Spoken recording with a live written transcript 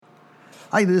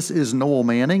Hi, this is Noel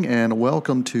Manning, and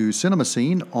welcome to Cinema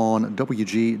Scene on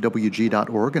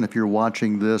WGWG.org. And if you're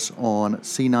watching this on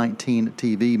C19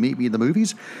 TV, Meet Me in the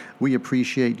Movies, we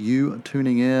appreciate you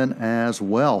tuning in as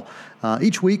well.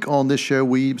 Each week on this show,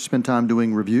 we spend time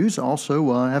doing reviews.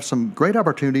 Also, have some great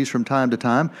opportunities from time to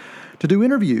time to do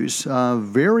interviews.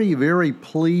 Very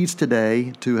pleased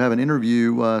today to have an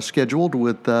interview scheduled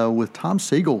with Tom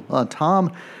Siegel.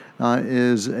 Tom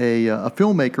is a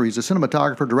filmmaker. He's a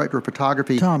cinematographer, director of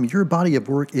photography. Tom, your body of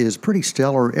work is pretty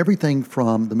stellar. Everything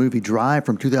from the movie Drive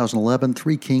from 2011,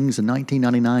 Three Kings in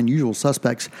 1999, Usual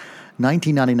Suspects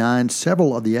 1999,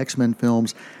 several of the X-Men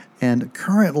films, and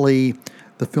currently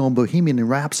the film Bohemian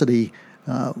Rhapsody.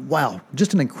 Wow,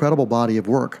 just an incredible body of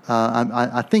work.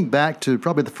 I think back to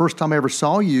probably the first time I ever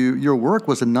saw your work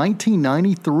was in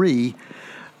 1993,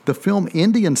 the film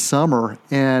Indian Summer,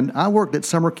 and I worked at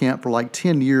summer camp for like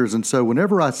 10 years, and so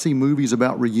whenever I see movies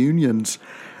about reunions,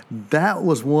 that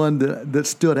was one that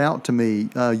stood out to me.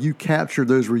 You captured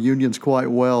those reunions quite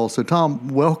well. So Tom,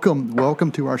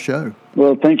 welcome to our show.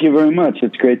 Well, thank you very much.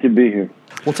 It's great to be here.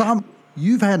 Well, Tom,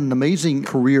 you've had an amazing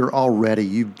career already.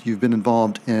 You've been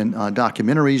involved in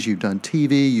documentaries, you've done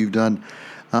TV, you've done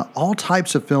all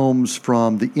types of films,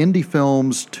 from the indie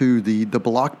films to the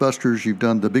blockbusters. You've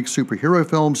done the big superhero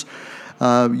films.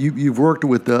 You've worked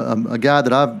with a guy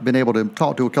that I've been able to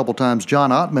talk to a couple times, John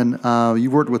Ottman.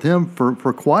 You've worked with him for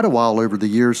quite a while over the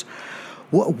years.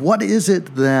 What is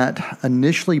it that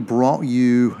initially brought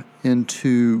you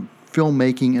into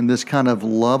filmmaking and this kind of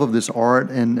love of this art,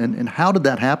 and how did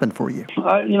that happen for you?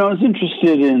 I was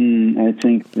interested in, I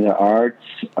think, the arts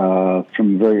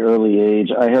from a very early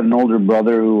age. I had an older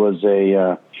brother who was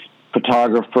a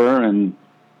photographer, and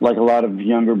like a lot of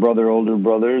younger brother, older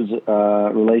brothers,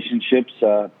 relationships,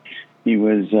 he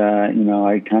was,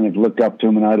 I kind of looked up to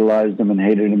him and idolized him and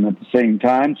hated him at the same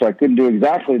time, so I couldn't do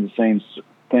exactly the same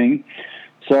thing.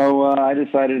 So I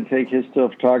decided to take his still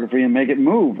photography and make it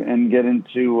move and get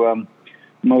into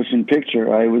motion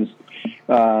picture. I was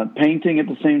painting at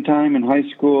the same time in high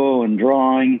school and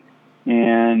drawing,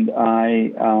 and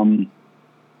I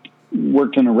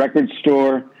worked in a record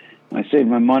store. I saved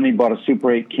my money, bought a Super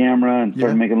 8 camera, and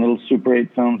started making little Super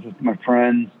 8 films with my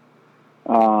friends.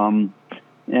 And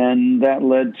that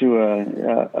led to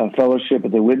a fellowship at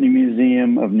the Whitney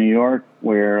Museum of New York,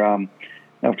 where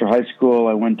after high school,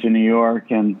 I went to New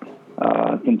York and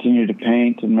continued to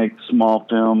paint and make small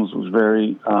films. Was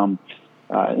very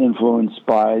influenced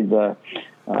by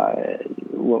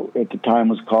what at the time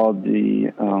was called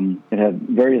it had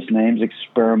various names: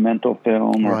 experimental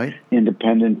film, or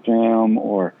independent film,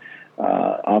 or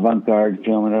avant-garde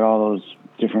film. It had all those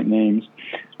different names.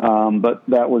 But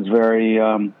that was very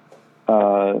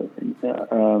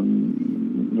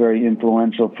very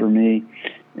influential for me.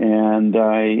 And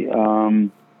I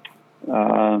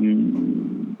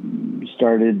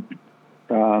started,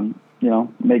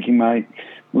 making my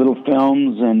little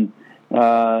films, and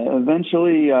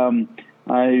eventually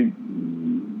I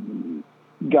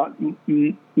got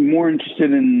more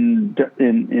interested in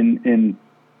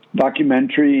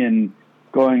documentary and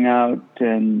going out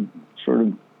and sort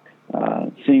of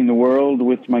seeing the world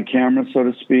with my camera, so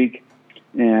to speak.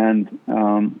 And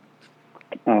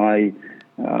I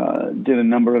did a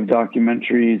number of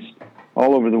documentaries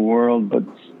all over the world, but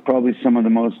probably some of the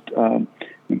most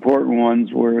important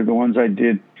ones were the ones I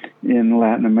did in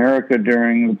Latin America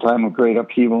during the time of great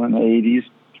upheaval in the 80s,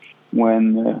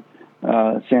 when the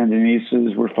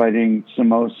Sandinistas were fighting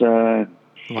Somoza.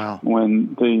 Wow.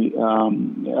 When the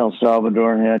El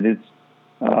Salvador had its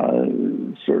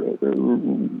sort of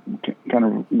kind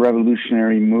of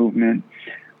revolutionary movement.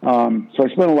 So I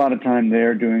spent a lot of time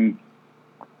there doing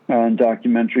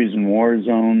documentaries in war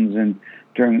zones and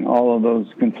during all of those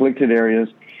conflicted areas.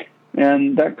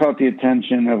 And that caught the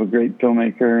attention of a great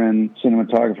filmmaker and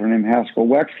cinematographer named Haskell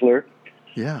Wexler,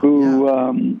 who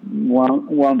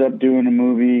wound up doing a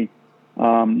movie.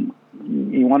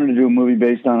 He wanted to do a movie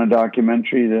based on a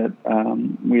documentary that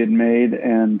we had made,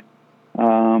 and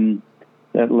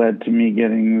that led to me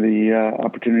getting the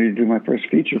opportunity to do my first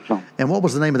feature film. And what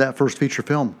was the name of that first feature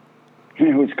film?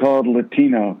 It was called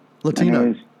Latino. Latino.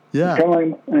 It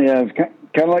was kind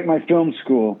of like my film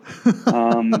school.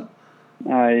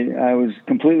 I was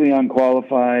completely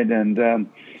unqualified, and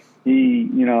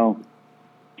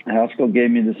Haskell gave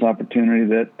me this opportunity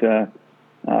that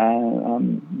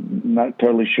I'm not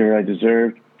totally sure I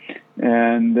deserved,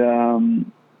 and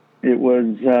it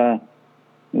was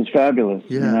fabulous.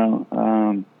 It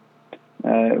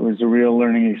was a real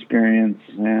learning experience,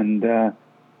 and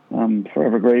I'm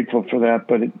forever grateful for that.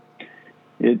 But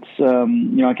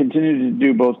I continued to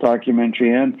do both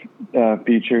documentary and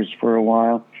features for a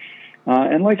while.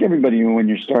 And like everybody, when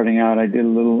you're starting out, I did a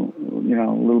little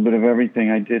bit of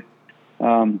everything. I did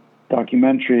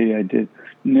documentary, I did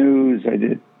news, I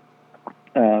did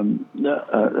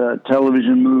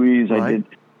television movies, right. I did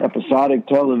episodic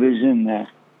television,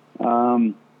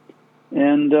 and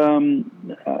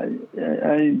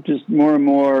I just more and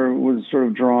more was sort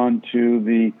of drawn to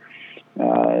the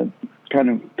kind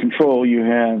of control you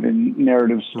have in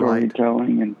narrative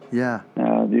storytelling, right.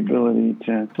 and the ability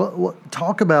to... Well,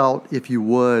 talk about, if you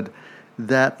would,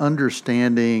 that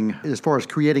understanding as far as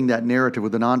creating that narrative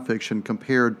with the nonfiction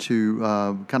compared to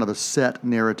kind of a set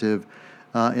narrative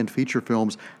in feature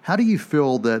films. How do you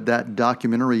feel that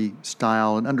documentary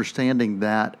style and understanding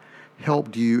that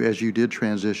helped you as you did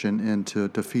transition into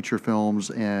feature films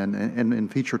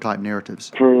and feature type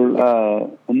narratives?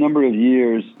 For a number of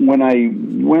years, when I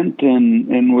went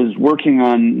and was working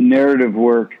on narrative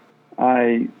work,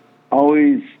 I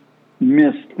always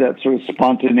missed that sort of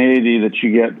spontaneity that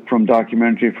you get from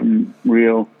documentary, from the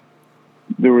real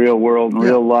world and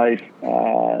real life.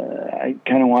 I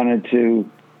kind of wanted to,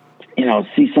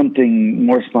 see something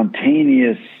more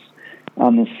spontaneous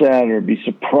on the set, or be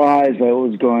surprised by what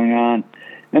was going on.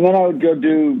 And then I would go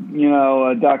do,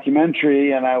 a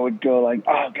documentary, and I would go like,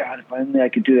 oh God, if only I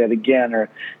could do that again. Or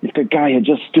if the guy had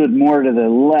just stood more to the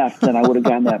left, then I would have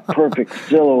gotten that perfect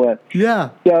silhouette. Yeah.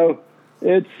 So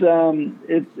it's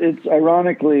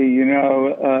ironically,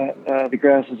 the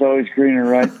grass is always greener,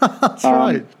 right? That's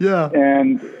right. Yeah.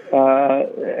 And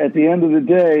at the end of the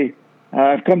day,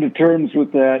 I've come to terms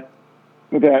with that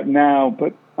now.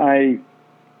 But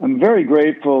I'm very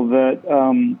grateful that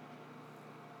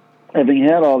having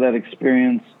had all that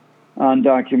experience on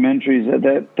documentaries,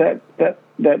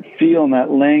 that feel and that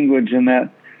language and that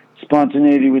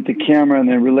spontaneity with the camera and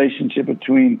the relationship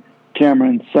between camera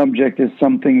and subject is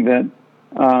something that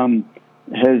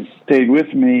has stayed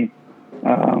with me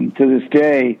to this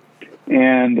day.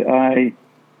 And I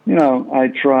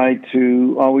try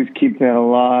to always keep that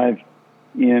alive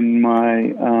in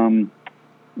my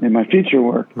feature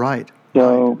work. Right.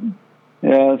 So,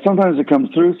 sometimes it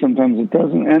comes through, sometimes it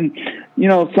doesn't. And,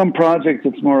 some projects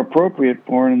it's more appropriate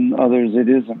for, and others it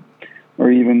isn't. Or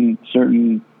even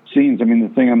certain scenes. I mean, the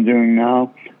thing I'm doing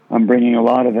now, I'm bringing a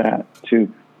lot of that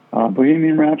to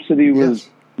Bohemian Rhapsody was,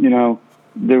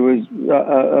 there was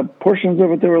portions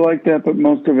of it that were like that, but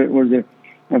most of it was a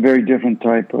very different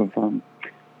type of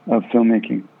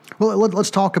filmmaking. Well, let's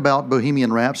talk about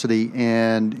Bohemian Rhapsody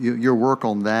and your work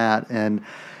on that. And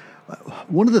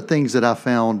one of the things that I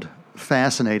found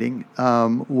fascinating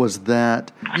was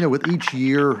that, with each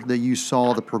year that you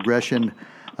saw the progression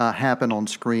happen on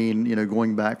screen,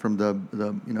 going back from the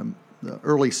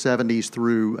early 70s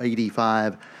through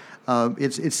 85,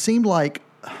 it seemed like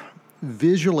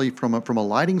visually from a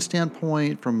lighting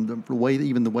standpoint, from the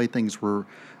way things were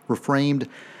framed,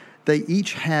 they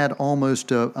each had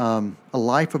almost a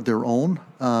life of their own,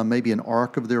 maybe an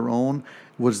arc of their own.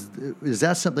 Is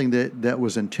that something that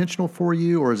was intentional for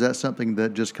you, or is that something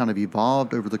that just kind of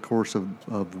evolved over the course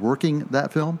of working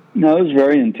that film? No, it was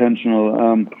very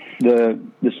intentional.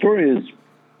 The story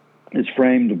is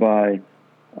framed by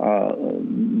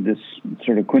this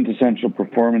sort of quintessential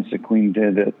performance that Queen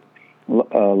did at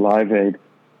Live Aid,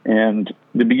 and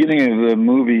the beginning of the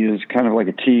movie is kind of like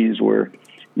a tease where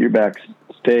you're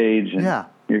backstage and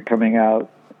you're coming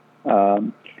out.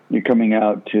 You're coming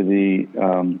out to the.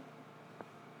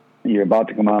 You're about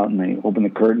to come out, and they open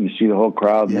the curtain. You see the whole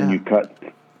crowd, and then you cut,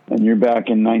 and you're back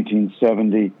in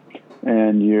 1970,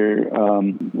 and you're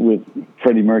with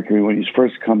Freddie Mercury when he's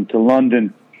first come to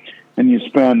London, and you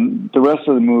spend the rest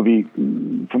of the movie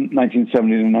from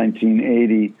 1970 to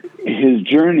 1980. His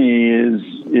journey is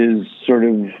sort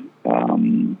of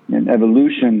an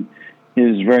evolution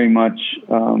is very much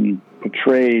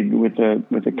portrayed with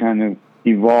a kind of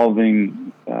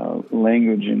evolving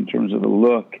language in terms of the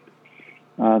look.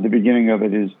 The beginning of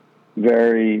it is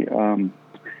very kind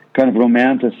of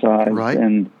romanticized, right,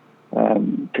 and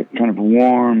kind of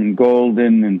warm and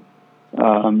golden and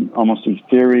almost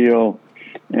ethereal,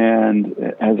 and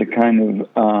has a kind of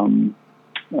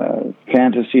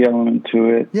fantasy element to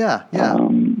it. Yeah.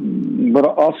 But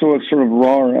also a sort of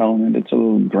raw element. It's a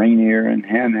little grainier and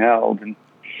handheld and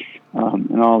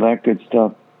all that good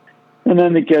stuff. And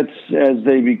then it gets, as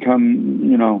they become,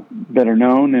 better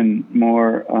known and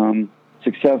more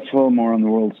successful, more on the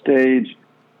world stage,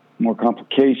 more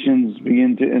complications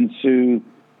begin to ensue,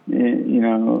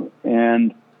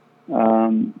 and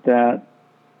that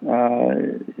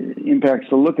impacts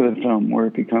the look of the film, where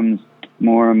it becomes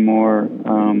more and more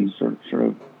sort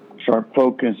of sharp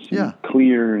focus, and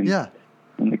clear, and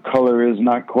the color is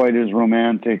not quite as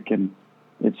romantic, and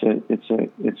it's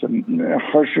a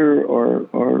harsher or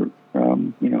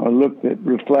a look that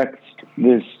reflects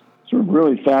this sort of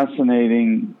really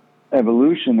fascinating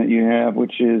evolution that you have,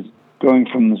 which is going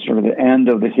from the sort of the end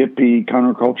of the hippie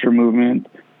counterculture movement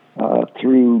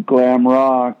through glam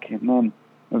rock, and then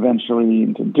eventually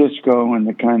into disco and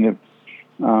the kind of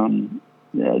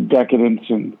decadence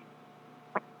and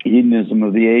hedonism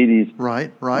of the 80s.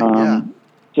 Right, yeah.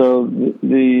 So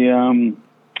the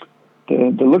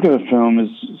look of the film is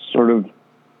sort of,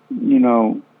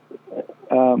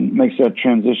 makes that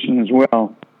transition as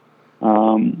well,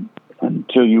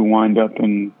 until you wind up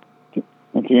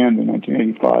at the end in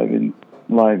 1985 in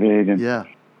Live Aid. And yeah.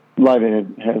 Live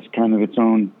Aid has kind of its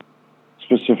own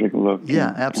specific look.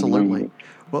 Yeah, absolutely.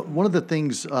 Well, one of the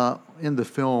things in the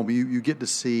film, you get to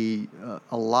see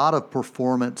a lot of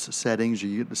performance settings.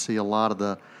 You get to see a lot of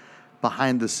the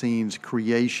behind-the-scenes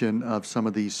creation of some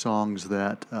of these songs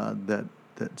that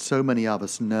so many of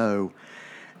us know.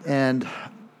 And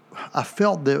I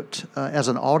felt that as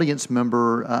an audience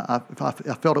member, I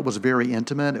felt it was very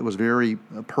intimate. It was very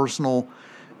personal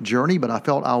journey, but I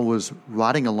felt I was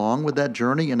riding along with that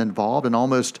journey and involved and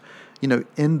almost,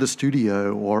 in the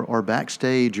studio or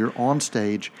backstage or on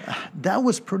stage. That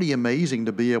was pretty amazing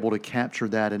to be able to capture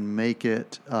that and make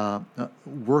it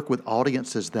work with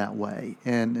audiences that way.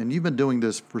 And you've been doing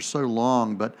this for so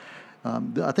long, but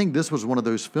I think this was one of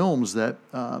those films that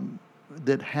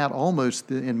had almost,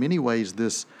 in many ways,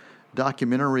 this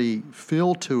documentary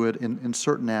feel to it in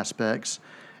certain aspects,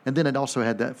 and then it also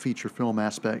had that feature film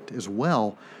aspect as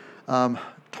well.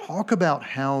 Talk about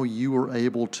how you were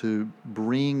able to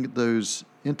bring those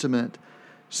intimate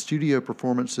studio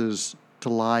performances to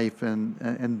life, and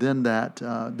then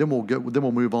then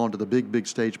we'll move on to the big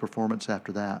stage performance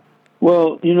after that.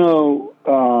 Well,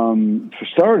 for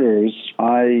starters,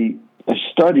 I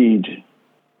studied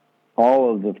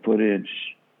all of the footage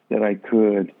that I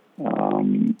could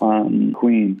on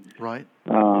Queen. Right.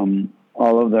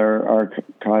 All of their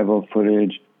archival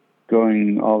footage,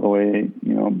 going all the way,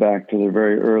 back to their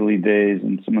very early days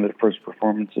and some of their first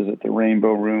performances at the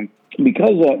Rainbow Room.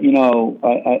 Because, I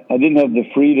didn't have the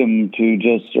freedom to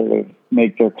just sort of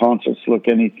make their concerts look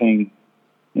anything,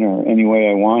 any way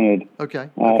I wanted. Okay.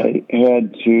 I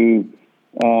had to,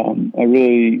 I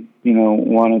really,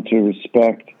 wanted to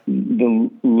respect the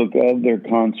look of their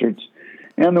concerts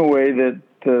and the way that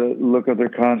the look of their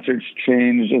concerts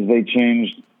changed as they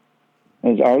changed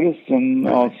as artists, and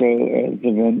also as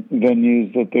the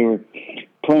venues that they were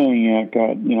playing at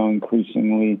got,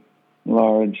 increasingly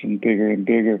large and bigger and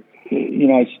bigger.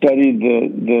 I studied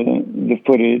the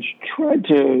footage, tried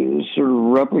to sort of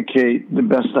replicate the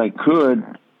best I could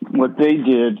what they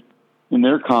did in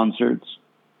their concerts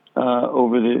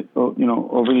over the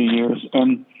years,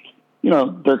 and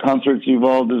their concerts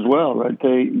evolved as well, right?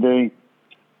 They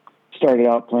started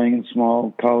out playing in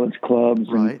small college clubs,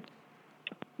 right?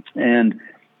 And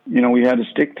we had to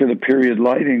stick to the period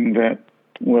lighting that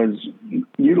was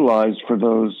utilized for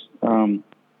those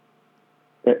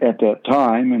at that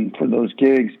time and for those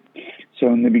gigs. So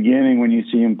in the beginning, when you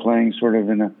see him playing sort of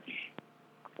in a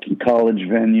college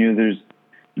venue, there's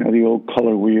the old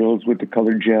color wheels with the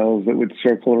colored gels that would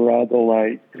circle around the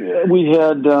light. We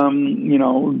had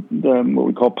what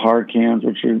we call power cans,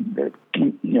 which are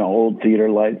old theater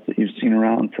lights that you've seen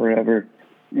around forever,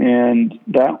 and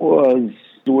that was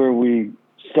where we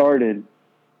started.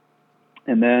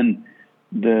 And then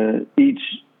each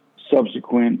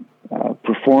subsequent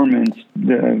performance,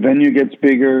 the venue gets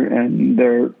bigger and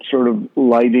their sort of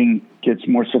lighting gets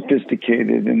more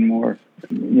sophisticated and more,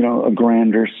 a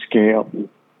grander scale.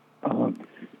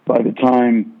 By the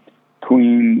time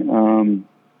Queen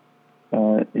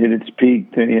hit its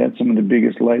peak, they had some of the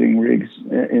biggest lighting rigs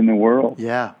in the world.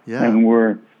 Yeah. And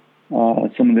were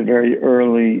some of the very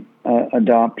early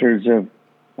adopters of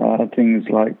things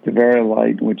like the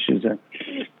Vari-Light, which is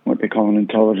what they call an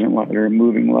intelligent light or a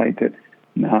moving light that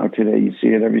now today you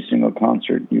see at every single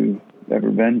concert you've ever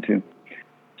been to.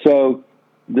 So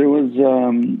there was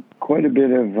quite a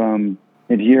bit of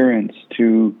adherence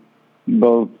to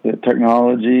both the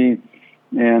technology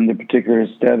and the particular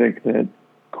aesthetic that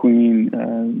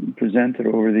Queen presented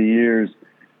over the years,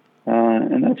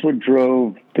 and that's what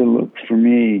drove the look for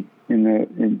me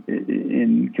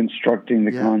in constructing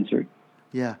the concert.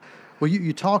 Yeah. Well,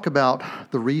 you talk about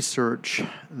the research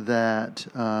that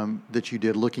you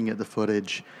did looking at the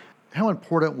footage. How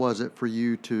important was it for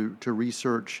you to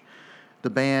research the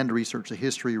band, research the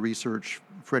history, research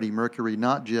Freddie Mercury,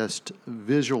 not just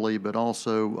visually, but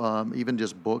also even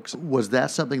just books? Was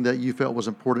that something that you felt was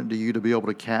important to you to be able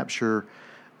to capture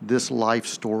this life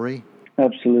story?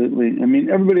 Absolutely. I mean,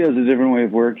 everybody has a different way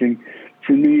of working.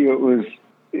 For me, it was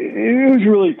it was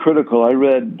really critical. I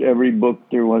read every book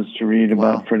there was to read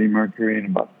about Freddie Mercury and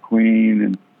about the Queen,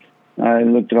 and I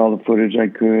looked at all the footage I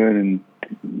could, and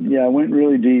I went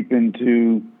really deep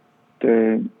into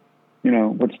the,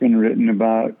 what's been written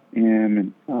about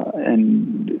him,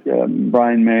 and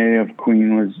Brian May of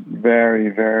Queen was very,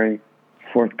 very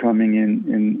forthcoming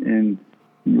in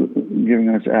giving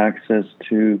us access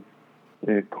to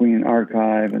the Queen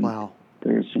archive, and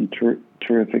there's some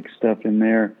terrific stuff in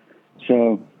there.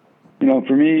 So,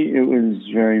 for me, it was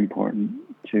very important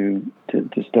to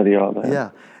study all that. Yeah.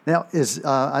 Now,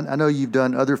 I know you've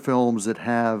done other films that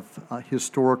have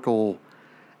historical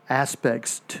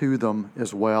aspects to them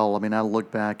as well. I mean, I look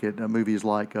back at movies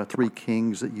like Three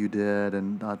Kings that you did,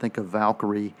 and I think of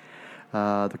Valkyrie,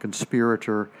 The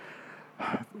Conspirator.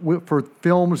 For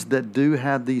films that do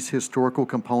have these historical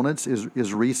components,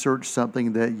 is research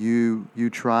something that you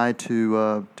try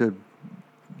to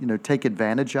take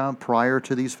advantage of prior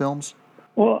to these films?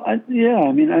 Well, I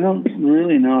don't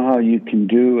really know how you can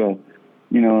do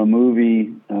a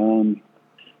movie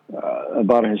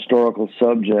about a historical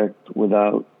subject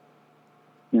without,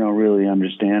 really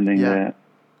understanding that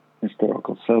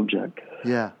historical subject.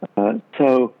 Yeah.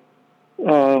 For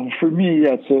me,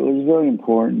 yes, it was very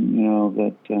important,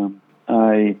 that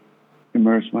I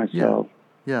immerse myself.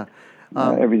 Yeah.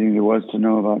 Everything there was to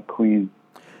know about Queen.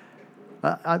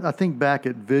 I think back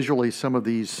at visually some of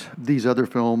these other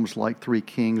films like Three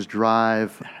Kings,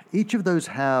 Drive. Each of those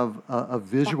have a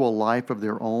visual life of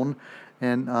their own,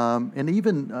 and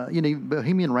even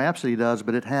Bohemian Rhapsody does,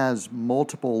 but it has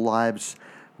multiple lives,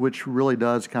 which really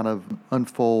does kind of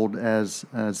unfold as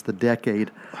the decade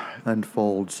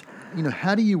unfolds.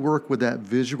 How do you work with that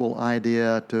visual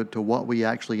idea to what we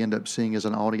actually end up seeing as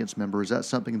an audience member? Is that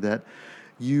something that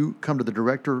you come to the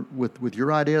director with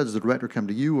your idea? Does the director come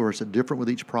to you, or is it different with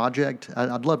each project?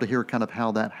 I'd love to hear kind of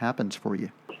how that happens for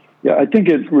you. Yeah, I think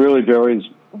it really varies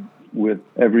with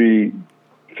every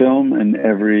film and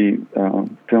every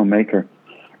filmmaker.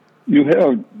 You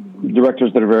have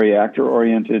directors that are very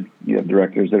actor-oriented. You have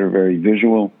directors that are very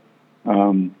visual.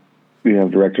 You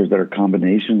have directors that are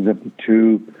combinations of the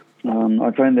two.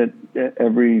 I find that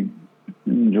every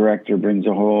director brings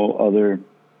a whole other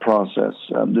process.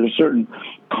 There's certain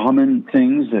common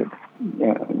things that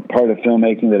part of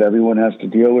filmmaking that everyone has to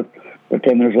deal with, but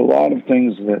then there's a lot of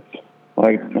things that,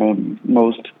 like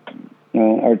most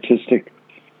artistic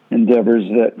endeavors,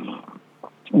 that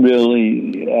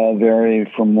really vary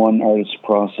from one artist's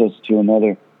process to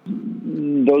another.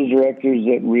 Those directors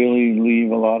that really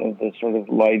leave a lot of the sort of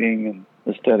lighting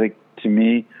and aesthetic to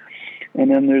me,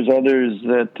 and then there's others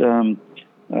that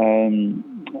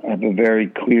have a very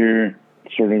clear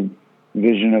sort of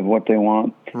vision of what they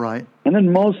want. Right. And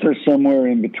then most are somewhere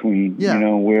in between,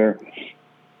 where,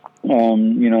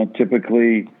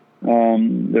 typically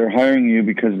they're hiring you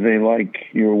because they like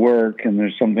your work, and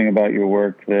there's something about your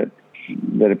work that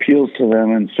appeals to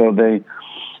them. And so they,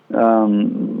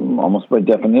 almost by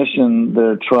definition,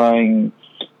 they're trying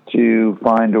to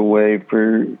find a way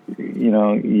for,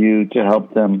 you to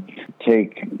help them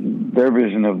take their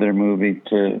vision of their movie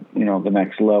to, the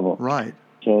next level. Right.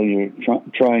 So you're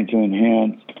trying to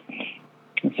enhance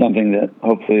something that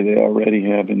hopefully they already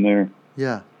have in their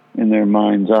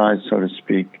mind's eye, so to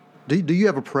speak. Do you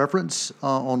have a preference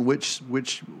on which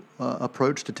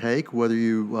approach to take, whether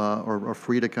you are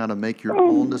free to kind of make your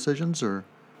own decisions? Or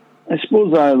I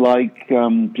suppose I like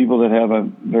people that have a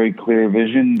very clear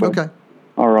vision, but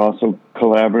are also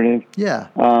collaborative. Yeah.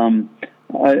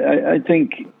 I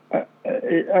think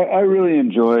I really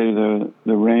enjoy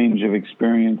the range of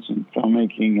experience in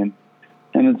filmmaking,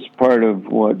 and it's part of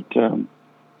what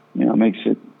makes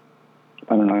it,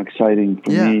 exciting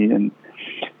for me. And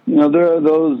there are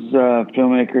those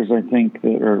filmmakers, I think,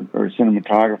 that are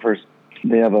cinematographers.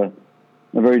 They have a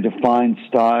very defined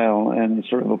style, and they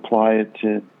sort of apply it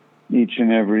to each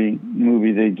and every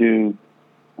movie they do.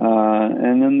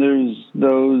 And then there's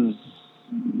those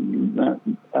that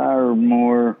are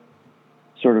more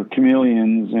sort of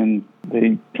chameleons, and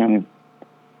they kind of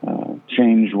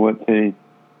change what they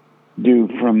do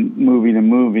from movie to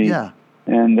movie. Yeah.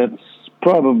 And that's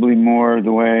probably more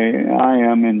the way I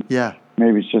am, and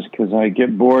maybe it's just because I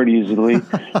get bored easily.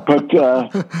 But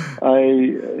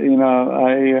I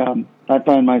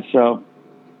find myself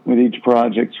with each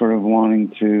project sort of wanting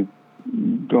to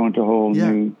go into a whole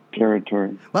new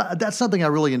territory. Well, that's something I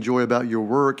really enjoy about your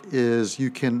work is you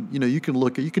can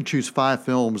choose 5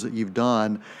 films that you've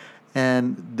done,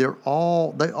 and the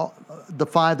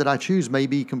 5 that I choose may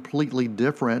be completely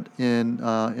different in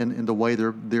the way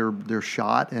they're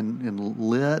shot and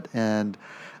lit, and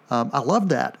I love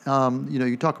that.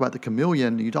 You talk about the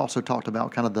chameleon. You also talked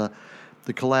about kind of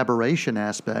the collaboration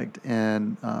aspect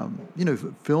and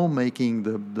filmmaking,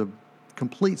 the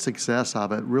complete success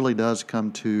of it really does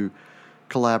come to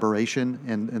collaboration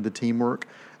and the teamwork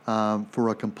for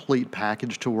a complete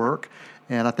package to work.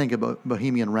 And I think about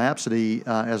Bohemian Rhapsody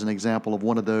as an example of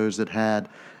one of those that had,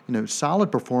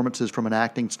 solid performances from an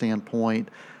acting standpoint.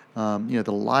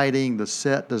 The lighting, the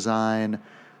set design,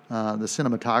 the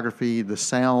cinematography, the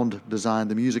sound design,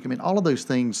 the music. I mean, all of those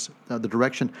things, the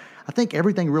direction. I think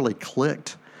everything really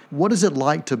clicked. What is it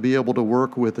like to be able to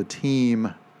work with a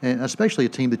team, and especially a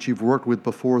team that you've worked with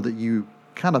before that you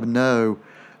kind of know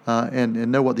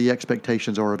and know what the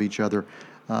expectations are of each other?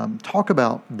 Talk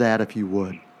about that if you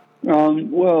would.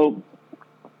 Well,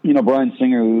 Bryan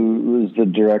Singer, who was the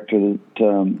director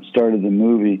that started the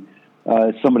movie,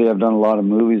 is somebody I've done a lot of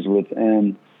movies with,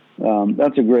 and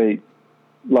that's a great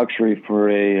luxury for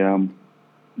a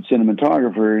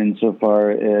cinematographer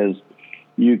insofar as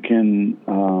you can,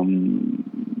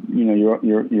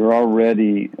 you're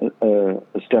already a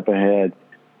step ahead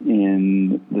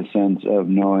in the sense of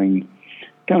knowing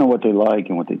kind of what they like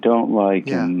and what they don't like,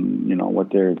 and what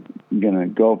they're going to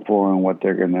go for and what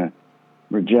they're going to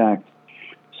reject.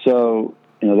 So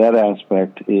that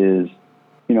aspect is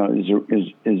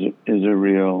a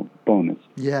real bonus.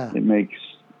 Yeah,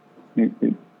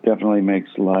 it definitely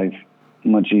makes life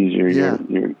much easier. Yeah.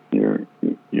 You're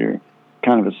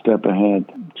kind of a step ahead.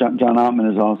 John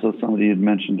Ottman is also somebody, you'd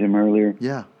mentioned him earlier.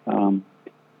 Yeah. John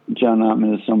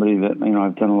Ottman is somebody that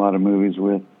I've done a lot of movies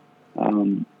with.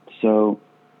 So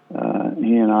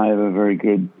he and I have a very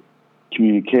good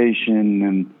communication,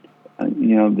 and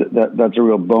that's a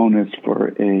real bonus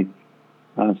for a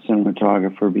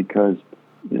cinematographer, because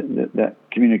that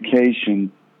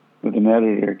communication with an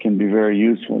editor can be very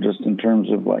useful, just in terms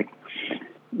of like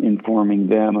informing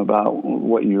them about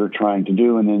what you're trying to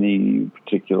do in any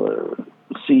particular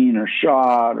scene or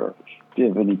shot, or if you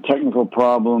have any technical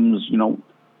problems,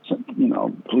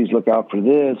 please look out for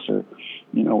this, or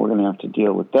we're going to have to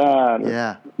deal with that.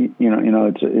 Yeah.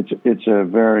 It's a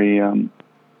very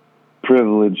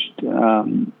privileged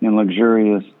and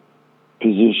luxurious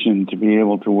position to be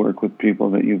able to work with people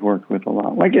that you've worked with a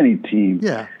lot, like any team.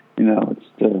 Yeah.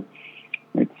 You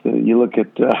look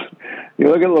at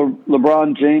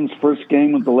LeBron James' first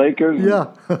game with the Lakers. Yeah.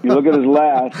 You look at his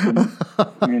last,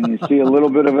 and you see a little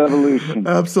bit of evolution.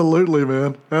 Absolutely,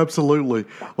 man. Absolutely.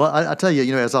 Well, I tell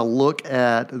you, as I look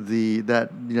at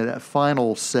that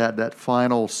final set, that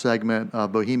final segment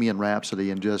of Bohemian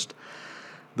Rhapsody, and just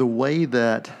the way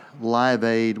that Live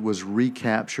Aid was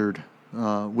recaptured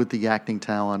with the acting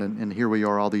talent, and here we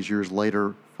are all these years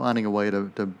later finding a way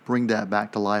to bring that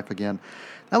back to life again.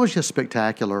 That was just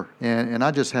spectacular, and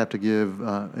I just have to give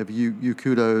you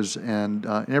kudos and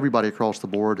everybody across the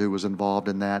board who was involved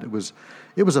in that. It was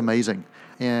amazing,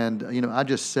 and I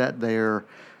just sat there,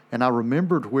 and I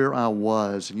remembered where I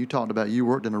was. And you talked about you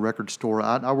worked in a record store.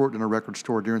 I worked in a record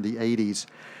store during the '80s,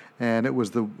 and it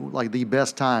was the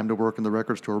best time to work in the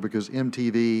record store, because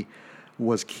MTV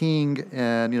was king,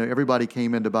 and everybody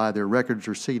came in to buy their records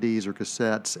or CDs or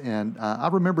cassettes, and I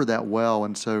remember that well.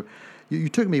 And so you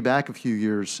took me back a few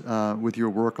years with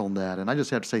your work on that, and I just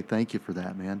have to say thank you for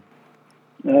that, man.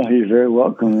 Oh, you're very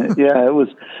welcome. Yeah, it was.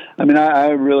 I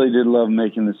really did love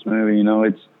making this movie.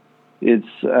 I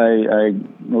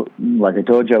like I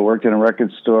told you, I worked in a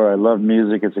record store. I loved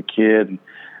music as a kid.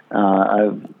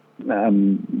 I'm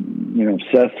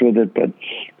obsessed with it, but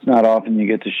it's not often you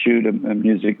get to shoot a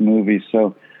music movie.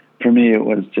 So for me, it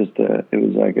was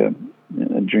like a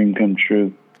dream come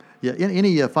true. Yeah.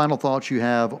 Any final thoughts you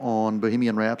have on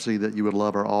Bohemian Rhapsody that you would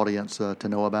love our audience to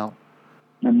know about?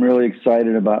 I'm really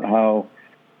excited about how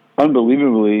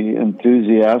unbelievably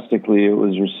enthusiastically it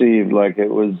was received. Like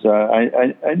it was,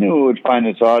 I knew it would find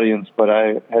its audience, but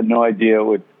I had no idea it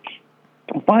would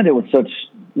find it with such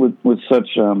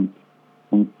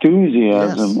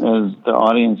enthusiasm as the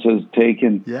audience has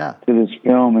taken to this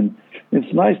film. And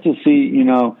it's nice to see,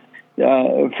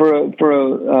 for a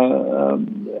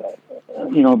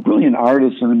brilliant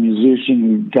artist and a musician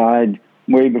who died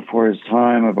way before his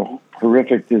time of a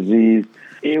horrific disease,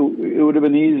 it would have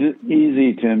been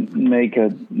easy to make a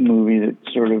movie that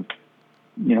sort of,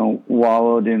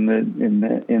 wallowed in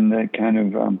the kind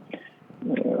of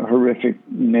horrific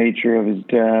nature of his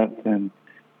death and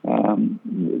some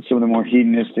of the more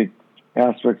hedonistic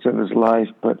aspects of his life.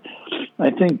 But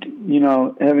I think,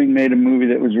 having made a movie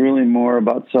that was really more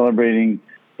about celebrating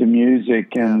the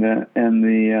music and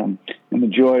the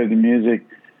joy of the music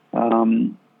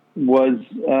was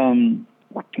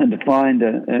and to find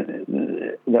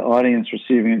the audience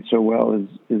receiving it so well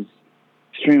is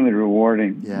extremely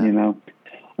rewarding. And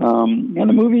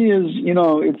the movie is,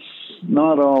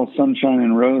 not all sunshine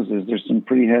and roses. There's some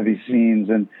pretty heavy scenes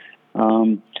and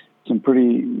some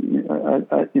pretty,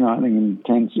 I think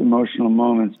intense emotional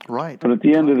moments. Right. But at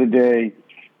the end of the day,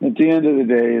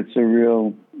 it's a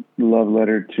real love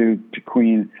letter to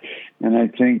Queen, and I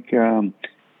think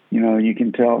you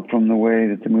can tell from the way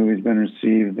that the movie's been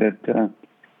received that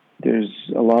there's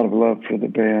a lot of love for the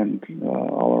band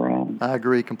all around. I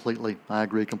agree completely.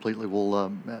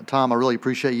 Well, Tom, I really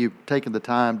appreciate you taking the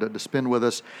time to spend with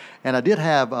us. And I did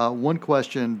have one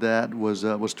question that was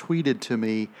tweeted to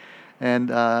me,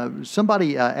 and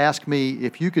somebody asked me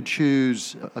if you could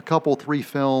choose a couple, 3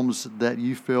 films that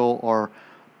you feel are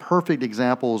perfect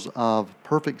examples of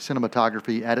perfect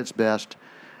cinematography at its best.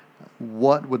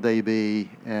 What would they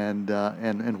be, and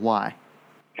why?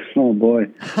 Oh boy.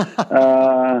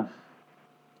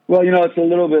 Well, it's a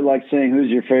little bit like saying who's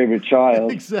your favorite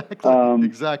child.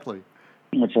 Exactly.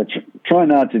 Which I try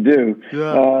not to do.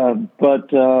 Yeah. But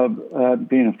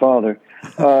being a father,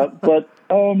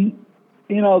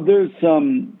 there's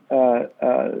some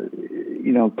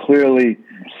clearly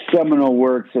seminal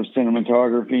works of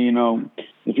cinematography.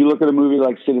 If you look at a movie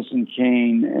like Citizen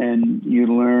Kane and you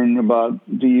learn about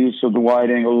the use of the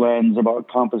wide-angle lens, about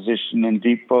composition and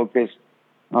deep focus,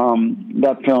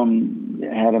 that film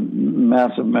had a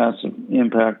massive, massive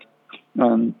impact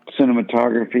on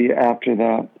cinematography after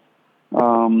that.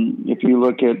 If you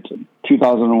look at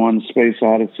 2001: Space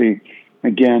Odyssey,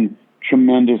 again,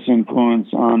 tremendous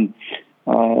influence on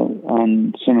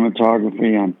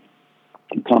cinematography, on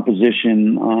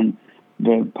composition, on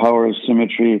the power of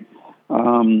symmetry.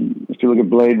 If you look at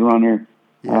Blade Runner,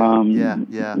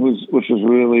 which was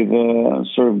really the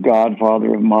sort of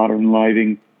godfather of modern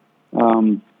lighting.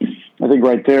 I think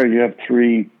right there you have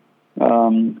 3,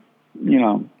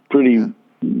 pretty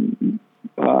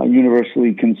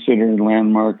universally considered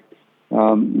landmark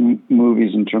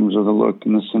movies in terms of the look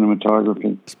and the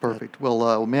cinematography. That's perfect.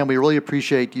 Well, man, we really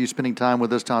appreciate you spending time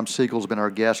with us. Tom Siegel's been our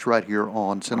guest right here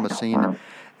on Cinema Scene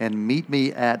and Meet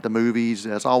Me at the Movies.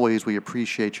 As always, we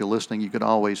appreciate you listening. You can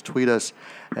always tweet us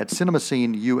at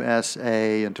CinemaScene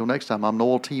USA. Until next time, I'm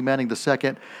Noel T. Manning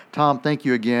II. Tom, thank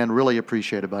you again. Really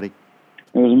appreciate it, buddy.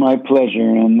 It was my pleasure.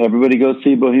 And everybody go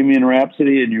see Bohemian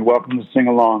Rhapsody, and you're welcome to sing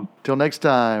along. Till next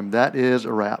time, that is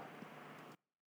a wrap.